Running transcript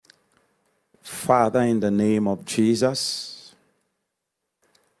Father, in the name of Jesus,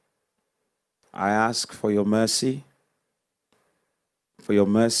 I ask for your mercy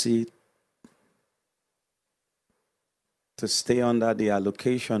to stay under the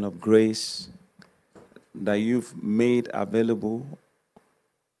allocation of grace that you've made available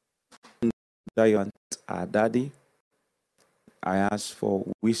that you are our daddy. I ask for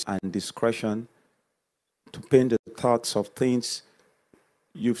wisdom and discretion to paint the thoughts of things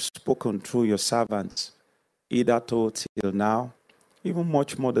you've spoken through your servants, either till now, even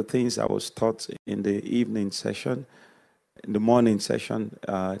much more the things I was taught in the evening session, in the morning session,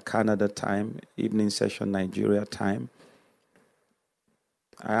 Canada time, evening session, Nigeria time.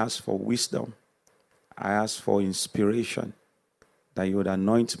 I ask for wisdom. I ask for inspiration, that you would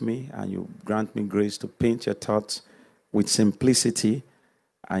anoint me and you grant me grace to paint your thoughts with simplicity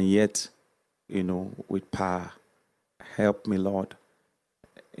and yet, with power. Help me, Lord.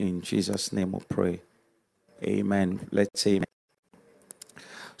 In Jesus' name we pray. Amen. Let's say amen.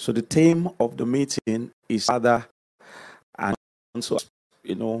 So the theme of the meeting is Father, and so,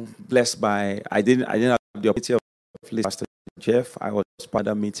 blessed by, I didn't have the opportunity of listening to Pastor Jeff. I was part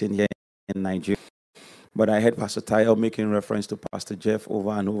of the meeting here in Nigeria. But I heard Pastor Tayo making reference to Pastor Jeff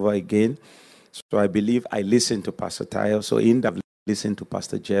over and over again. So I believe I listened to Pastor Tayo. So in that, listen to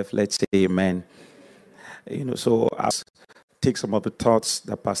Pastor Jeff. Let's say amen. So I'll take some of the thoughts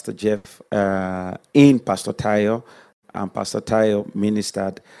that Pastor Jeff in Pastor Tayo and Pastor Tayo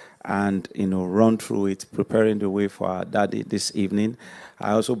ministered and, run through it, preparing the way for our daddy this evening.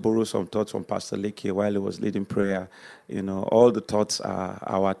 I also borrowed some thoughts from Pastor Leke while he was leading prayer. All the thoughts are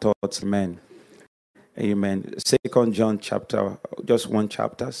our thoughts, amen. Amen. 2 John chapter, just one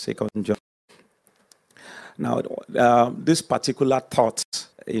chapter, 2 John. Now, this particular thought,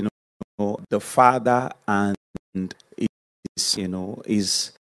 the Father and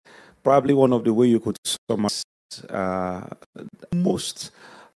is probably one of the way you could summarize most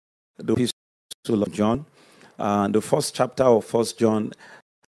the epistle of John. The first chapter of 1 John,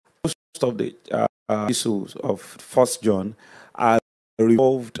 most of the epistles of 1 John are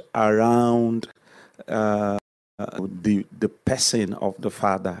revolved around the person of the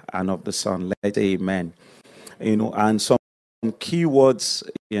Father and of the Son. Let's say amen. And some key words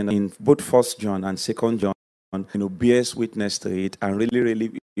in both 1 John and 2 John, bears witness to it and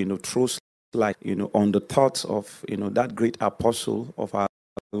really, throws light, on the thoughts of, that great apostle of our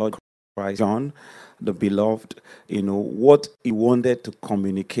Lord Christ, John, the beloved, what he wanted to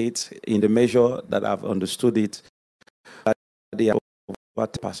communicate in the measure that I've understood it.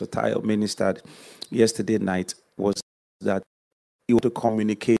 What Pastor Tayo ministered yesterday night was that he wanted to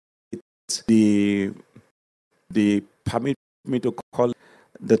communicate the permit me to call it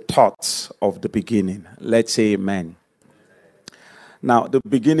the thoughts of the beginning. Let's say amen. Now, the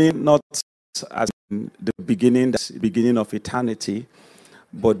beginning, not as in the beginning of eternity,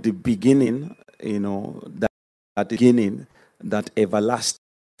 but the beginning, that beginning, that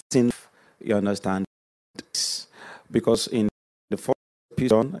everlasting, you understand? Because in the first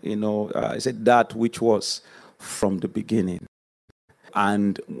episode, I said that which was from the beginning.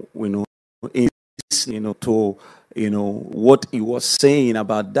 And, to, what he was saying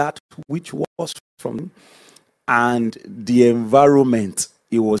about that which was from, and the environment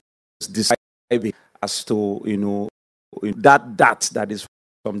he was describing as to, that is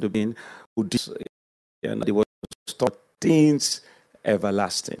from the beginning, and it was taught things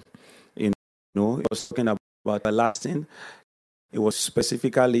everlasting. He was talking about everlasting. It was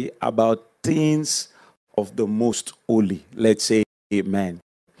specifically about things of the most holy. Let's say amen.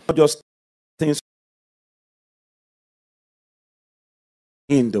 Not just things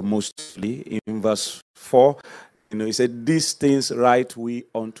in the most holy. In verse 4, he said, these things write we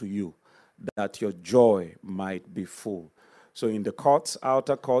unto you, that your joy might be full. So in the courts,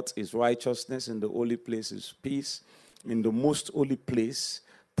 outer court is righteousness, in the holy place is peace, in the most holy place,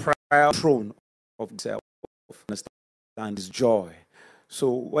 prior throne of self, and is joy.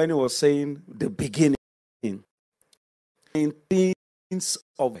 So when he was saying the beginning, in things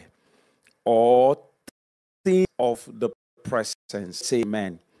of it, or things of the presence, say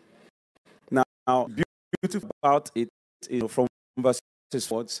amen. Now, beautiful about it, from verses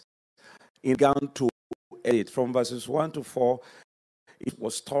 4, in down to 8, from verses 1 to 4, it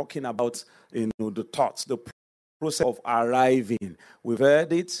was talking about, the thoughts, the process of arriving. We've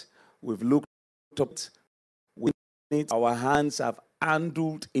heard it, we've looked up it, our hands have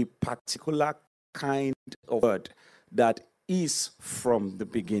handled a particular kind of word that is from the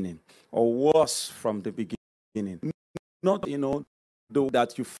beginning, or was from the beginning. Not,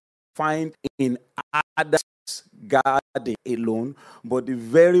 that you find in other garden alone, but the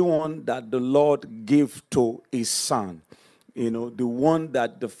very one that the Lord gave to his son. The one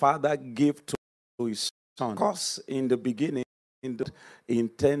that the Father gave to his son. Because in the beginning,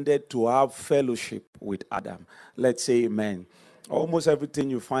 intended to have fellowship with Adam. Let's say amen. Almost everything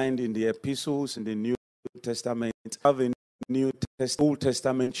you find in the epistles in the New Testament have a Old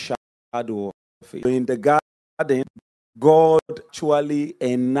Testament shadow of it. In the garden, God actually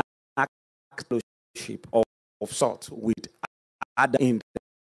enacted fellowship of sort with Adam in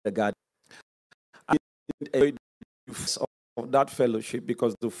the garden. And of that fellowship,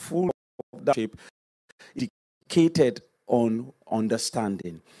 because the full of that fellowship is predicated on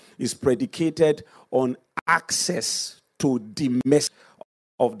understanding, is predicated on access to the message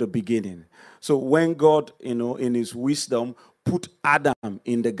of the beginning. So when God, in his wisdom, put Adam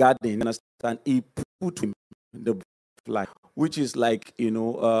in the garden, understand, he put him in the life, which is like,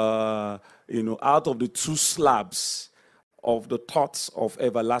 out of the two slabs of the thoughts of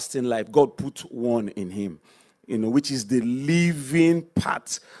everlasting life, God put one in him, which is the living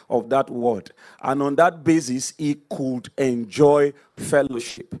part of that word. And on that basis, he could enjoy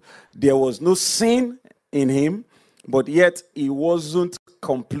fellowship. There was no sin in him, but yet he wasn't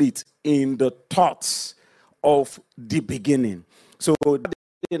complete in the thoughts of the beginning. So the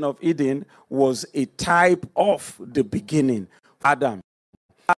Garden of Eden was a type of the beginning. Adam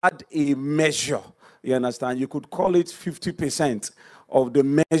had a measure. You understand? You could call it 50% of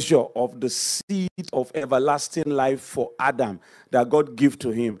the measure of the seed of everlasting life for Adam that God gave to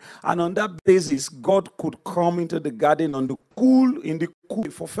him. And on that basis, God could come into the garden in the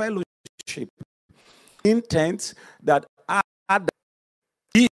cool for fellowship. Intent that Adam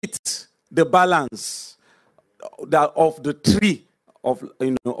eat the balance that of the tree of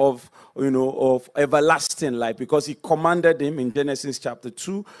everlasting life, because he commanded him in Genesis chapter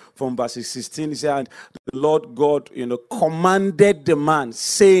 2 from verses 16. He said, and the Lord God commanded the man,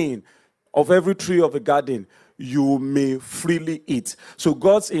 saying, of every tree of the garden you may freely eat. So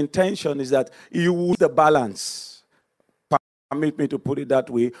God's intention is that he will the balance, permit me to put it that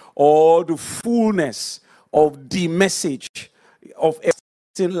way, or the fullness of the message of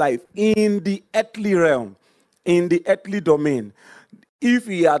everlasting life in the earthly realm, in the earthly domain. If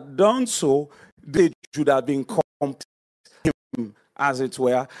he had done so, they should have been complete, as it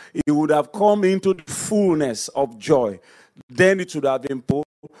were. He would have come into the fullness of joy. Then it should have been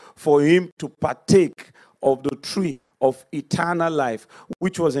for him to partake of the tree of eternal life,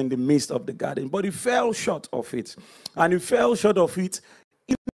 which was in the midst of the garden. But he fell short of it. And he fell short of it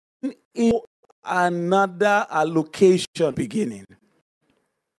in another allocation beginning.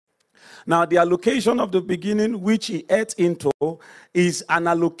 Now, the allocation of the beginning, which he ate into, is an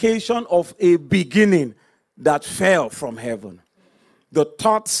allocation of a beginning that fell from heaven. The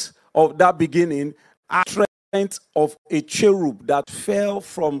thoughts of that beginning are strength of a cherub that fell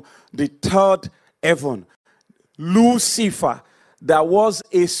from the third heaven. Lucifer, that was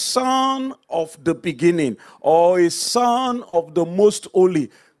a son of the beginning, or a son of the most holy,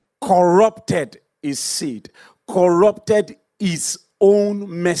 corrupted his seed, corrupted his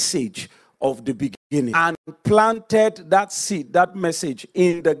own message of the beginning, and planted that seed, that message,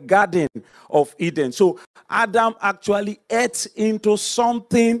 in the Garden of Eden. So Adam actually ate into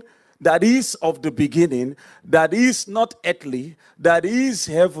something that is of the beginning, that is not earthly, that is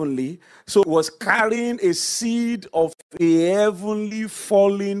heavenly. So it was carrying a seed of a heavenly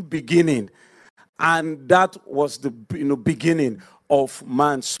falling beginning. And that was the beginning of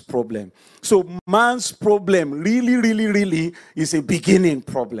man's problem. So man's problem really is a beginning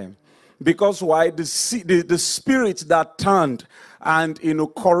problem. Because why? The spirit that turned and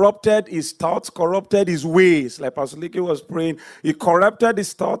corrupted his thoughts, corrupted his ways, like Pastor Leke was praying, he corrupted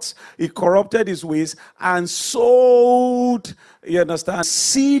his thoughts, he corrupted his ways, and sowed, you understand,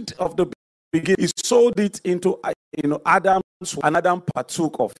 seed of the beginning. He sowed it into Adam, and Adam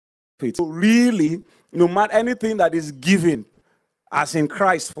partook of it. So really, no matter anything that is given, as in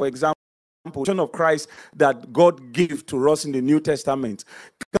Christ, for example, portion of Christ that God gave to us in the New Testament,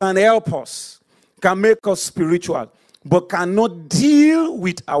 can help us, can make us spiritual, but cannot deal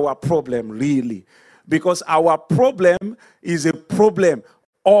with our problem really, because our problem is a problem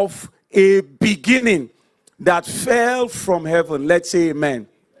of a beginning that fell from heaven. Let's say amen.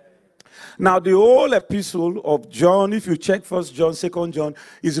 Now, the whole epistle of John, if you check 1 John, 2 John,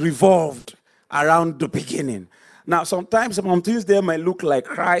 is revolved around the beginning. Now, sometimes some things there might look like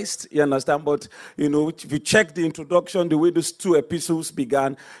Christ, you understand, but, if you check the introduction, the way those two epistles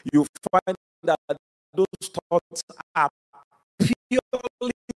began, you find that those thoughts are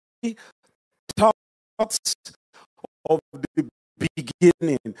purely thoughts of the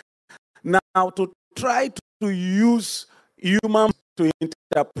beginning. Now, to try to to use human to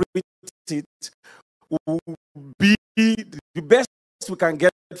interpret it will be the best we can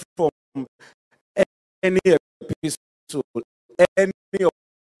get from any epistle, any of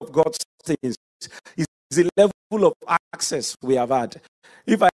God's things is the level of access we have had.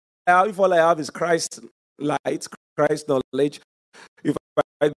 If all I have is Christ's light, Christ's knowledge, if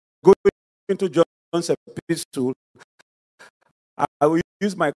I go into John's epistle, I will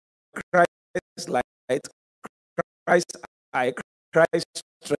use my Christ's light, Christ's eye, Christ's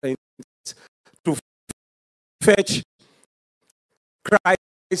strength to fetch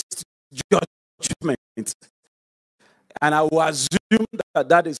Christ's judgment. And I will assume that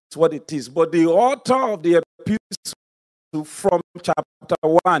that is what it is. But the author of the epistle from chapter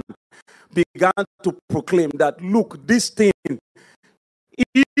 1 began to proclaim that, look, this thing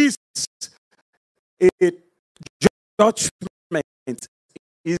is a judgment,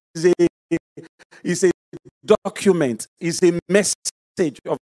 is a document, is a message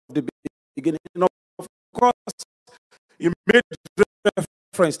of the beginning. Of course, he made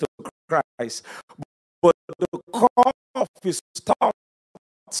reference to Christ, but the core of his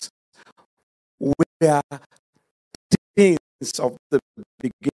thoughts were things of the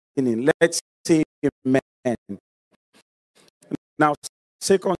beginning. Let's say amen. Now,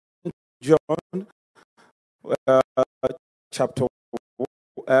 2 John chapter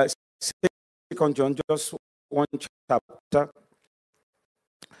 2 John, just one chapter.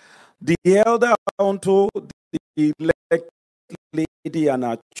 The elder unto the elect lady and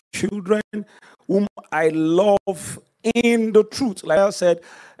her children, whom I love in the truth. Like I said,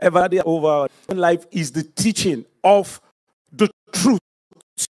 everybody over life is the teaching of the truth.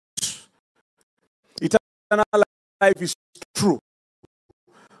 Eternal life is true.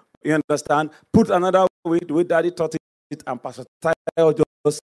 You understand? Put another way, the way Daddy taught it, and Pastor Tyler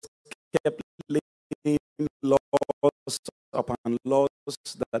just kept laying laws upon laws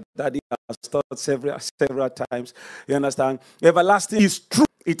that Daddy has taught several times. You understand? Everlasting is true.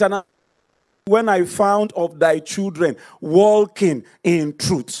 Eternal. When I found of thy children walking in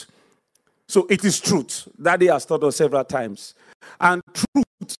truth. So it is truth. Daddy has taught us several times. And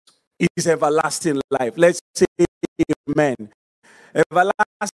truth is everlasting life. Let's say amen.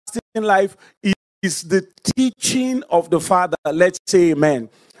 Everlasting life is the teaching of the Father. Let's say amen.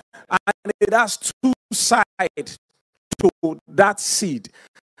 And it has two sides to that seed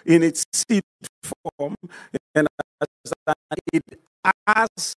in its seed form. And it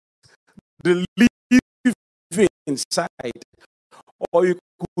has the living side, or you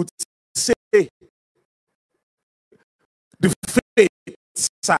could say the faith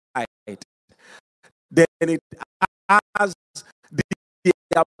side. Then it has the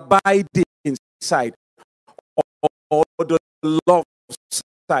abiding side, or the love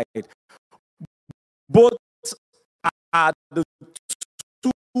side. Both are the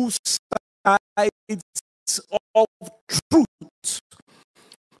two sides of truth.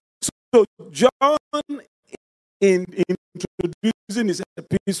 So John, in introducing his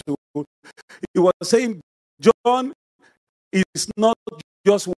epistle, he was saying John is not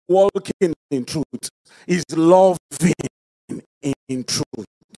just walking in truth, he's loving in truth.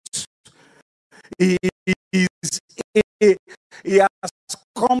 He has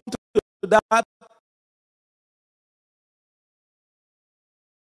come to that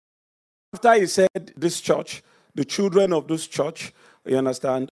after he said this church, the children of this church, you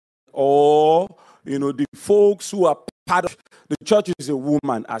understand, or the folks who are part of the church is a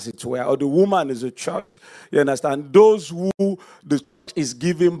woman, as it were, or the woman is a church. You understand? Those who the church is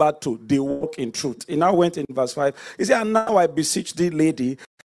giving birth to, they walk in truth. He now went in verse 5. He said, and now I beseech thee, lady,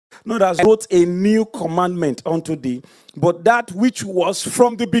 not that I wrote a new commandment unto thee, but that which was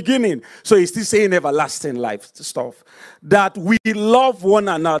from the beginning. So he's still saying everlasting life stuff. That we love one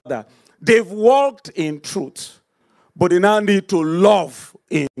another. They've walked in truth, but they now need to love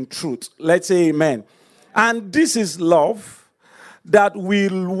in truth. Let's say amen. And this is love, that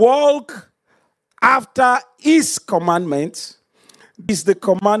will walk after his commandments. This is the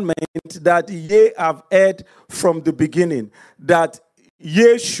commandment that ye have heard from the beginning, that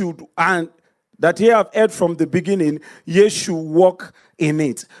ye should, and that ye have heard from the beginning, ye should walk in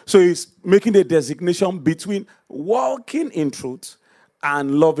it. So he's making a designation between walking in truth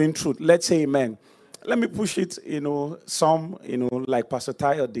and loving truth. Let's say amen. Let me push it, some, like Pastor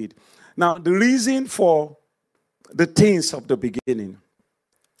Tyler did. Now, the reason for the things of the beginning,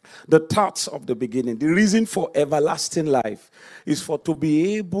 the thoughts of the beginning, the reason for everlasting life is for to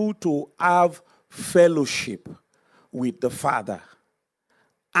be able to have fellowship with the Father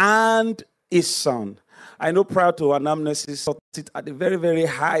and his Son. I know prior to anamnesis, it at a very, very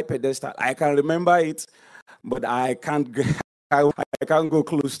high pedestal. I can remember it. but I can't. I can't go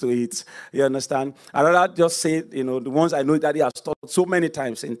close to it. You understand? I'd rather just say, the ones I know that he has taught so many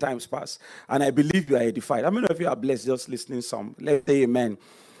times in times past. And I believe you are edified. I mean, if you are blessed just listening some, let's say amen.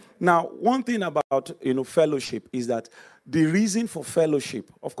 Now, one thing about, fellowship is that the reason for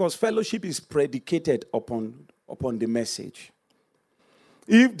fellowship, of course, fellowship is predicated upon the message.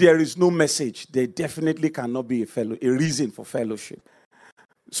 If there is no message, there definitely cannot be a reason for fellowship.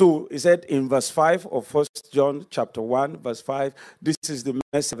 So he said in verse 5 of 1 John chapter 1, verse 5, this is the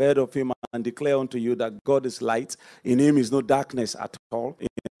message I've heard of him and declare unto you that God is light. In him is no darkness at all. You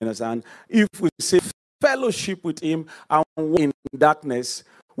understand? If we say fellowship with him and walk in darkness,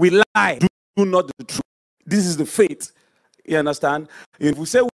 we lie, do not the truth. This is the faith. You understand? If we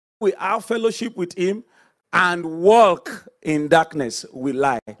say we have fellowship with him and walk in darkness, we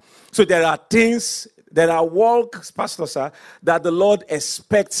lie. So there are things, there are walks, Pastor Sir, that the Lord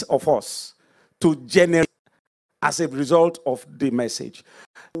expects of us to generate as a result of the message.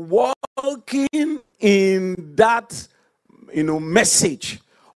 Walking in that, message,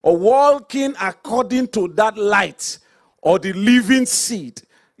 or walking according to that light, or the living seed,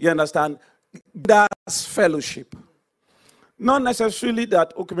 you understand? That's fellowship. Not necessarily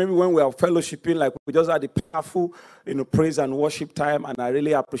that, okay, maybe when we are fellowshipping, like we just had a powerful, praise and worship time, and I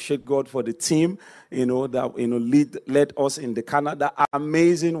really appreciate God for the team, that, led us in the Canada.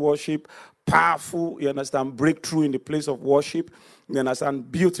 Amazing worship, powerful, you understand, breakthrough in the place of worship, you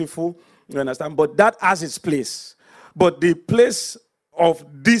understand, beautiful, you understand, but that has its place. But the place of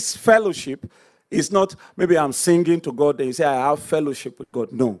this fellowship is not, maybe I'm singing to God, and you say, I have fellowship with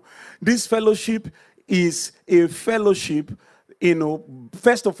God. No. This fellowship is a fellowship.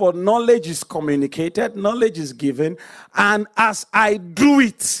 First of all, knowledge is communicated, knowledge is given, and as I do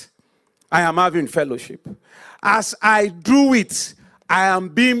it, I am having fellowship. As I do it, I am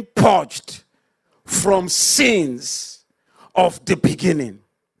being purged from sins of the beginning.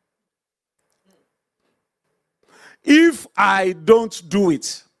 If I don't do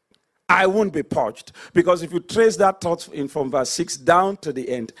it, I won't be purged. Because if you trace that thought from verse 6 down to the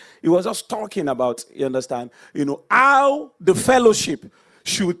end, it was just talking about, you understand, how the fellowship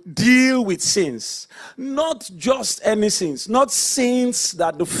should deal with sins. Not just any sins, not sins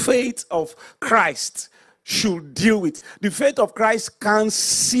that the faith of Christ should deal with. The faith of Christ can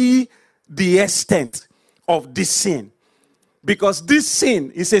see the extent of this sin. Because this sin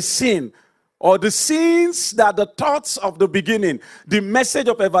is a sin, or the sins that the thoughts of the beginning, the message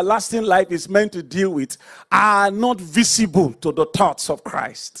of everlasting life is meant to deal with, are not visible to the thoughts of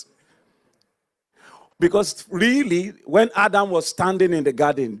Christ. Because really, when Adam was standing in the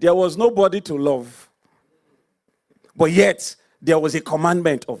garden, there was nobody to love. But yet, there was a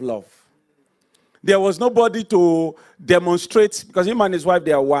commandment of love. There was nobody to demonstrate, because him and his wife,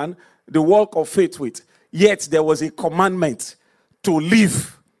 they are one, the walk of faith with. Yet, there was a commandment to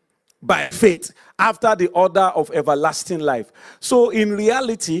live by faith after the order of everlasting life. So in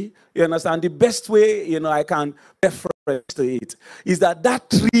reality, you understand, the best way, I can reference to it is that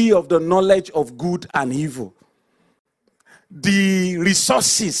tree of the knowledge of good and evil, the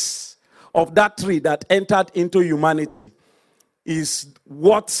resources of that tree that entered into humanity is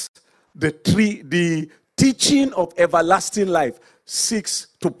what the teaching of everlasting life seeks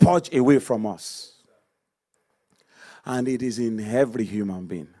to purge away from us. And it is in every human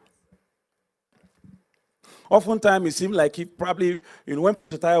being. Oftentimes, it seemed like it probably, when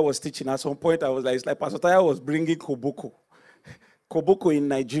Pastor Taya was teaching, at some point, I was like, it's like Pastor Taya was bringing koboko. Koboko in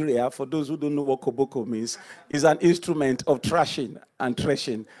Nigeria, for those who don't know what koboko means, is an instrument of thrashing and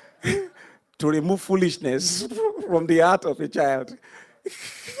threshing to remove foolishness from the heart of a child.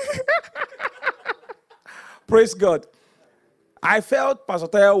 Praise God. I felt Pastor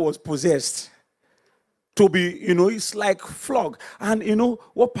Taya was possessed to be, it's like flog. And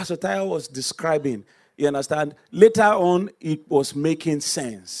what Pastor Taya was describing, you understand? Later on, it was making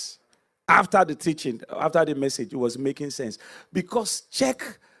sense. After the teaching, after the message, it was making sense. Because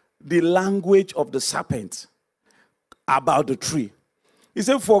check the language of the serpent about the tree. He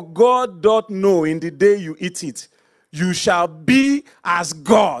said, for God doth know in the day you eat it, you shall be as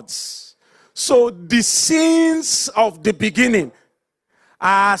gods. So the sins of the beginning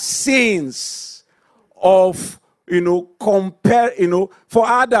are sins of, for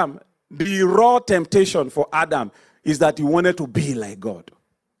Adam, the raw temptation for Adam is that he wanted to be like God.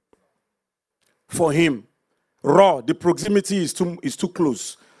 For him, the proximity is too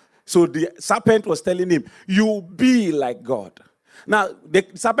close. So the serpent was telling him, you be like God. Now, the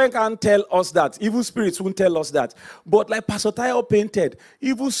serpent can't tell us that. Evil spirits won't tell us that. But like Pastor Tayo painted,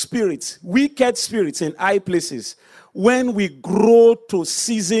 evil spirits, wicked spirits in high places when we grow to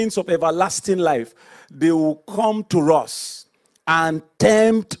seasons of everlasting life, they will come to us and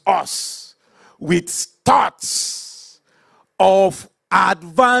tempt us with thoughts of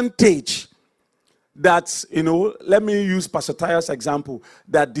advantage that, let me use Pastor Tyer's example,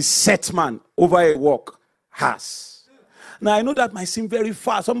 that the set man over a work has. Now, I know that might seem very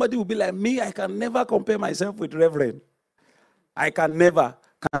far. Somebody will be like, me, I can never compare myself with Reverend. I can never.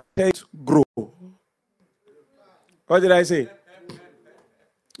 Can't grow. What did I say?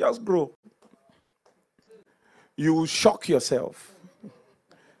 Just grow. You will shock yourself.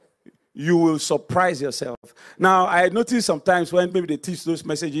 You will surprise yourself. Now, I notice sometimes when maybe they teach those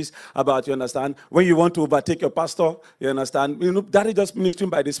messages about, you understand, when you want to overtake your pastor, you understand, that is just ministering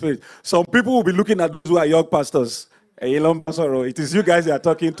by the Spirit. Some people will be looking at those who are young pastors. It is you guys they are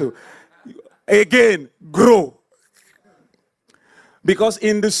talking to. Again, grow. Because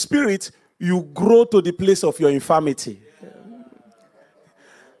in the Spirit, you grow to the place of your infirmity.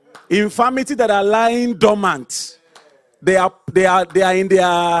 Infirmity that are lying dormant. They are in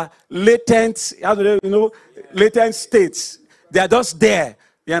their latent, latent states. They are just there.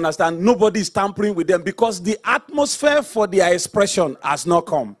 You understand? Nobody is tampering with them because the atmosphere for their expression has not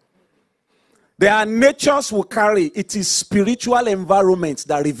come. Their natures will carry. It is spiritual environment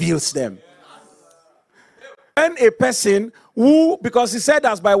that reveals them. When a person who, because he said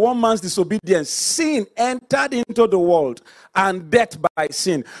as by one man's disobedience, sin entered into the world and death by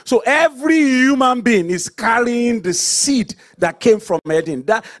sin. So every human being is carrying the seed that came from Eden.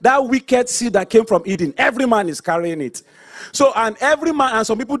 That wicked seed that came from Eden. Every man is carrying it. So, and every man, and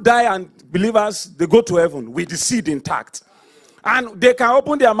some people die and believers, they go to heaven with the seed intact. And they can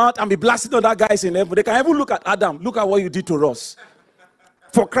open their mouth and be blasting other guys in heaven. They can even look at Adam. Look at what you did to us.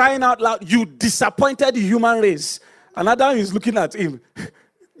 For crying out loud, you disappointed the human race. And Adam is looking at him.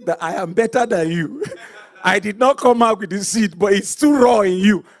 That I am better than you. I did not come out with the seed, but it's too raw in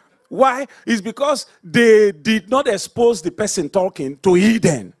you. Why? It's because they did not expose the person talking to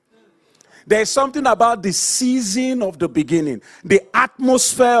Eden. There's something about the season of the beginning, the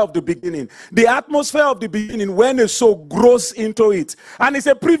atmosphere of the beginning. The atmosphere of the beginning, when a soul grows into it. And it's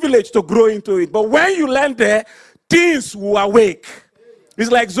a privilege to grow into it. But when you land there, things will awake.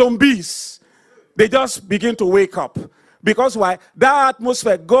 It's like zombies. They just begin to wake up. Because why? That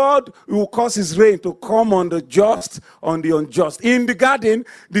atmosphere, God will cause his rain to come on the just, on the unjust. In the garden,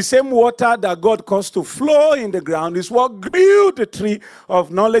 the same water that God caused to flow in the ground is what grew the tree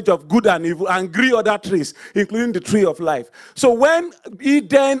of knowledge of good and evil and grew other trees, including the tree of life. So when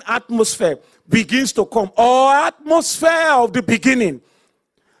Eden atmosphere begins to come, or atmosphere of the beginning,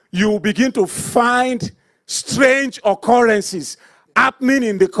 you begin to find strange occurrences happening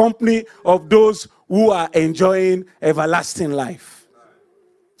in the company of those who are enjoying everlasting life.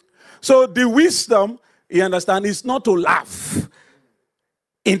 So the wisdom, you understand, is not to laugh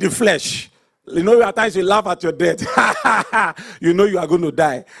in the flesh. At times you laugh at your death. You know you are going to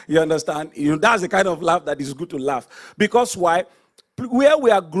die. You understand? That's the kind of laugh that is good to laugh. Because why? Where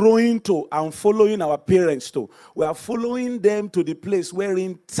we are growing to and following our parents to, we are following them to the place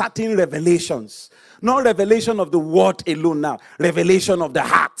wherein certain revelations, not revelation of the word alone now, revelation of the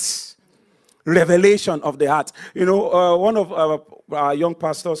heart. Revelation of the heart. One of our young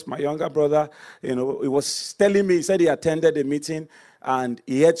pastors, my younger brother, he was telling me, he said he attended a meeting and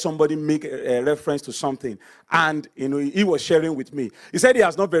he had somebody make a reference to something. And, he was sharing with me. He said he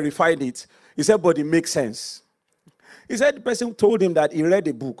has not verified it. He said, but it makes sense. He said the person told him that he read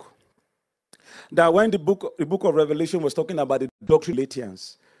a book. That when the book of Revelation was talking about the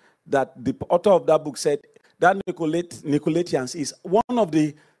Nicolaitans, that the author of that book said that Nicolaitans is one of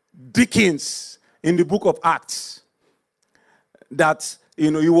the deacons in the book of Acts. That, he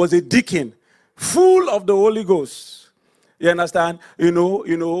was a deacon, full of the Holy Ghost. You understand?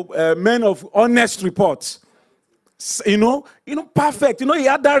 Men of honest reports. Perfect. He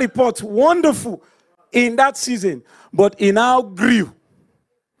had that report, wonderful, in that season. But he now grew.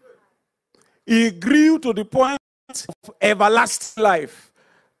 He grew to the point of everlasting life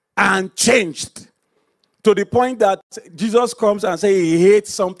and changed. To the point that Jesus comes and says he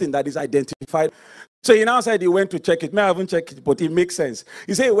hates something that is identified. So he now said he went to check it. May I haven't checked it, but it makes sense.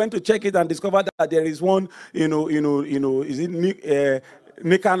 He said he went to check it and discovered that there is one, is it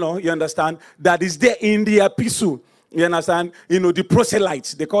Nicanor, you understand, that is there in the epistle. You understand? The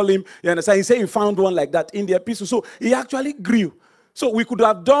proselytes, they call him, you understand? He said he found one like that in the epistle. So he actually grew. So we could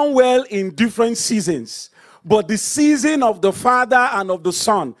have done well in different seasons. But the season of the Father and of the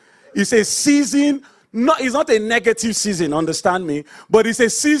Son is a season. No, it's not a negative season, understand me, but it's a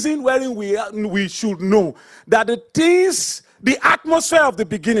season wherein we should know that the atmosphere of the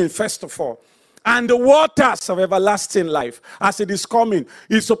beginning, first of all, And the waters of everlasting life, as it is coming,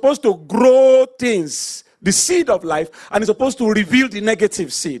 is supposed to grow things, the seed of life, and it's supposed to reveal the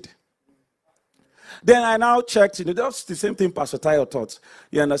negative seed. Then I now checked, that's the same thing Pastor Tayo taught.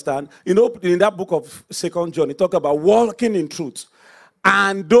 You understand? In that book of 2 John, he talked about walking in truth.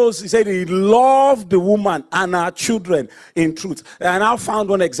 And he said he loved the woman and her children in truth. And I now found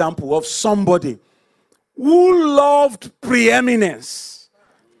one example of somebody who loved preeminence.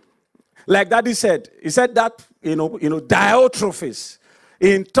 Like Daddy said, he said that, Diotrephes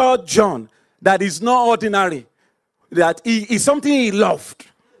in 3 John, that is not ordinary, that is something he loved.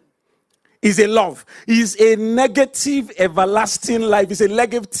 Is a love. Is a negative everlasting life. Is a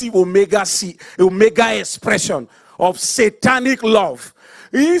negative omega expression of satanic love.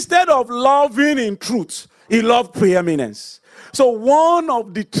 Instead of loving in truth, he loved preeminence. So one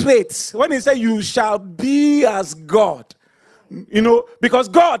of the traits, when he said you shall be as God, because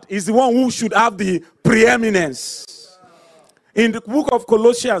God is the one who should have the preeminence. In the book of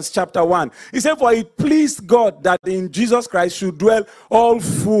Colossians chapter 1, he said, for it pleased God that in Jesus Christ should dwell all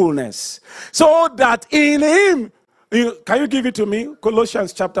fullness. So that in him, can you give it to me?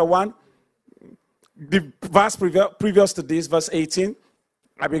 Colossians chapter 1, the verse previous to this, verse 18.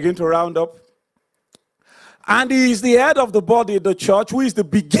 I begin to round up. And he is the head of the body, the church, who is the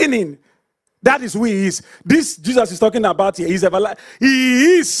beginning. That is who he is. This Jesus is talking about here. He is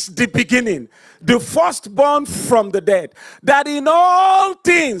the beginning, the firstborn from the dead, that in all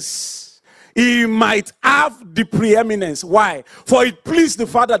things he might have the preeminence. Why? For it pleased the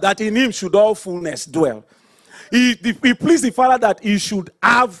Father that in him should all fullness dwell. He pleased the Father that he should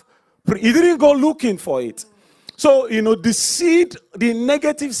have. He didn't go looking for it. So, the seed, the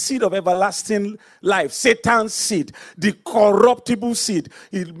negative seed of everlasting life, Satan's seed, the corruptible seed,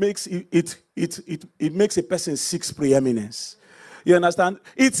 it makes a person seek preeminence. You understand?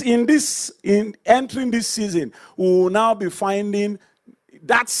 It's in entering this season, we will now be finding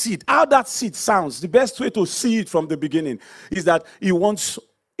that seed. How that seed sounds, the best way to see it from the beginning is that he wants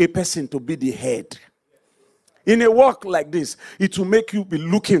a person to be the head. In a walk like this, it will make you be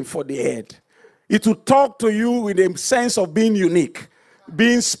looking for the head. It will talk to you with a sense of being unique,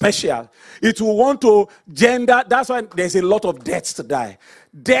 being special. It will want to gender. That's why there's a lot of deaths to die.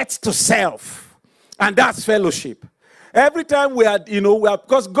 Death to self. And that's fellowship. Every time we are,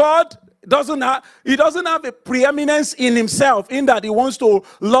 because God doesn't have a preeminence in himself, in that he wants to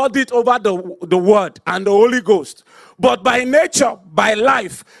lord it over the word and the Holy Ghost. But by nature, by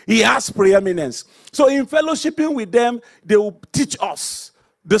life, he has preeminence. So in fellowshipping with them, they will teach us.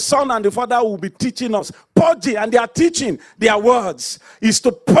 The Son and the Father will be teaching us, purging, and they are teaching their words is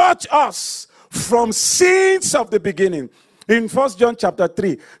to purge us from sins of the beginning. In 1 John chapter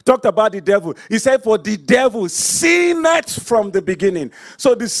 3, talked about the devil. He said, for the devil sinned from the beginning.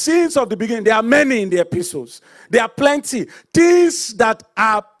 So the sins of the beginning, there are many in the epistles. There are plenty. Things that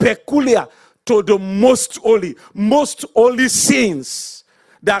are peculiar to the most holy sins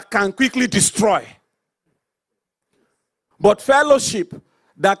that can quickly destroy. But fellowship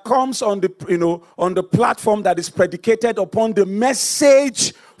that comes on the platform that is predicated upon the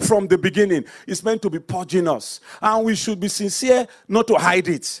message from the beginning is meant to be purging us. And we should be sincere not to hide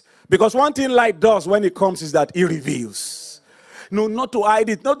it. Because one thing light does when it comes is that it reveals. No, not to hide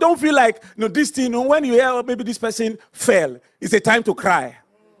it. No, don't feel like, this thing, when you hear maybe this person fell, it's a time to cry.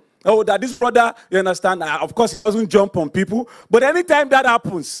 Oh, that this brother, you understand, of course he doesn't jump on people. But anytime that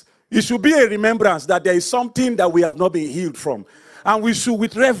happens, it should be a remembrance that there is something that we have not been healed from. And we should,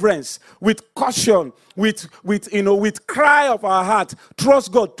 with reverence, with caution, with cry of our heart,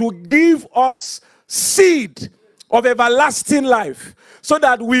 trust God to give us seed of everlasting life, so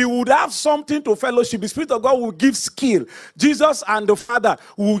that we would have something to fellowship. The Spirit of God will give skill. Jesus and the Father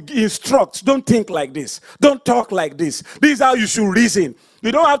will instruct. Don't think like this. Don't talk like this. This is how you should reason.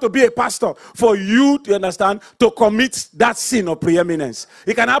 You don't have to be a pastor for you to understand, to commit that sin of preeminence.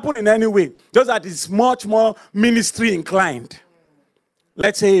 It can happen in any way, just that it's much more ministry inclined.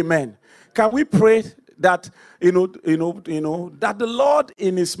 Let's say amen. Can we pray that, that the Lord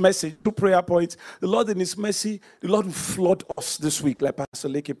in his mercy, 2 prayer points, the Lord in his mercy, the Lord will flood us this week, like Pastor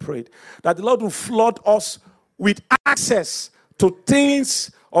Leke prayed. That the Lord will flood us with access to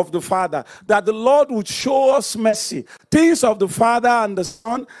things of the Father. That the Lord would show us mercy. Things of the Father and the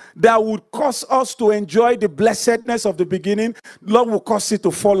Son that would cause us to enjoy the blessedness of the beginning. The Lord will cause it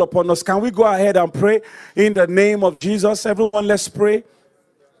to fall upon us. Can we go ahead and pray in the name of Jesus? Everyone, let's pray.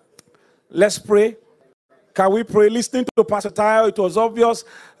 Let's pray. Can we pray? Listening to Pastor Tayo, it was obvious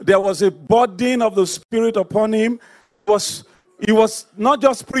there was a burden of the Spirit upon him. He was not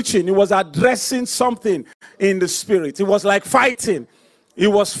just preaching, he was addressing something in the Spirit. It was like fighting. He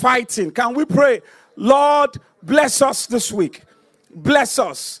was fighting. Can we pray? Lord, bless us this week. Bless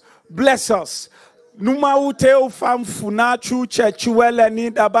us. Bless us. Numaute fam funachu chechuele ni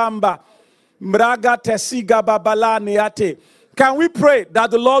dabamba. Mraga tesiga babala niate. Can we pray that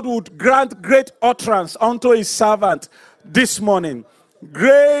the Lord would grant great utterance unto his servant this morning?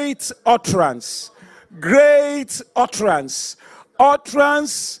 Great utterance. Great utterance.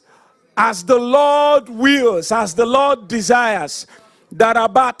 Utterance as the Lord wills, as the Lord desires.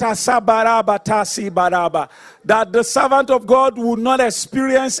 Darabata sabarabata sibaraba. That the servant of God would not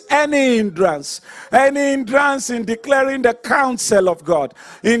experience any hindrance in declaring the counsel of God,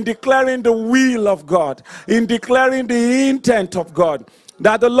 in declaring the will of God, in declaring the intent of God.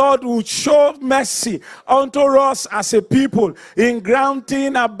 That the Lord would show mercy unto us as a people in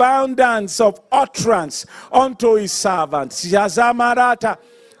granting abundance of utterance unto his servants. Yazamarata.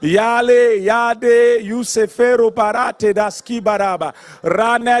 Yale yade Yusefero parate daski baraba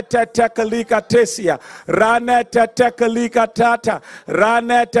ranete tekalika tesia ranete tekalika tata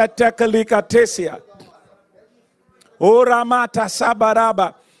ranete tekalika tesia oramata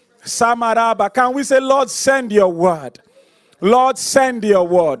sabaraba samaraba. Can we say, Lord, send your word? Lord, send your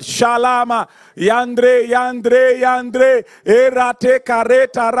word. Shalama yandre yandre yandre erate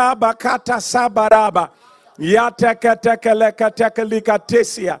kareta raba kata sabaraba.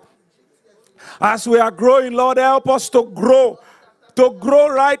 As we are growing, Lord, help us to grow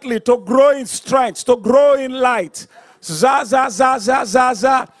rightly, to grow in strength, to grow in light.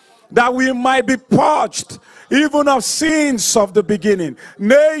 That we might be purged even of sins of the beginning,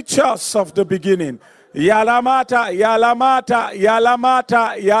 natures of the beginning. Yalamata, yalamata,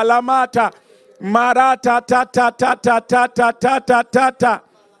 yalamata, yalamata, marata, ta ta ta ta ta ta ta ta ta ta.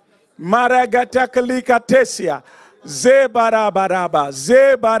 Maragatekalika tesia. Zebarabaraba.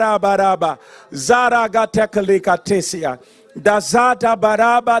 Zebarabaraba. Zaragatekalika tesia. Dazata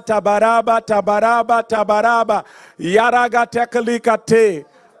baraba tabaraba tabaraba tabaraba. Yaragatekalika te.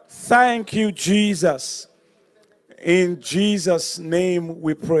 Thank you, Jesus. In Jesus' name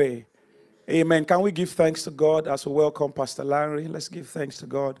we pray. Amen. Can we give thanks to God as we welcome Pastor Larry? Let's give thanks to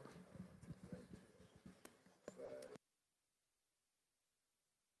God.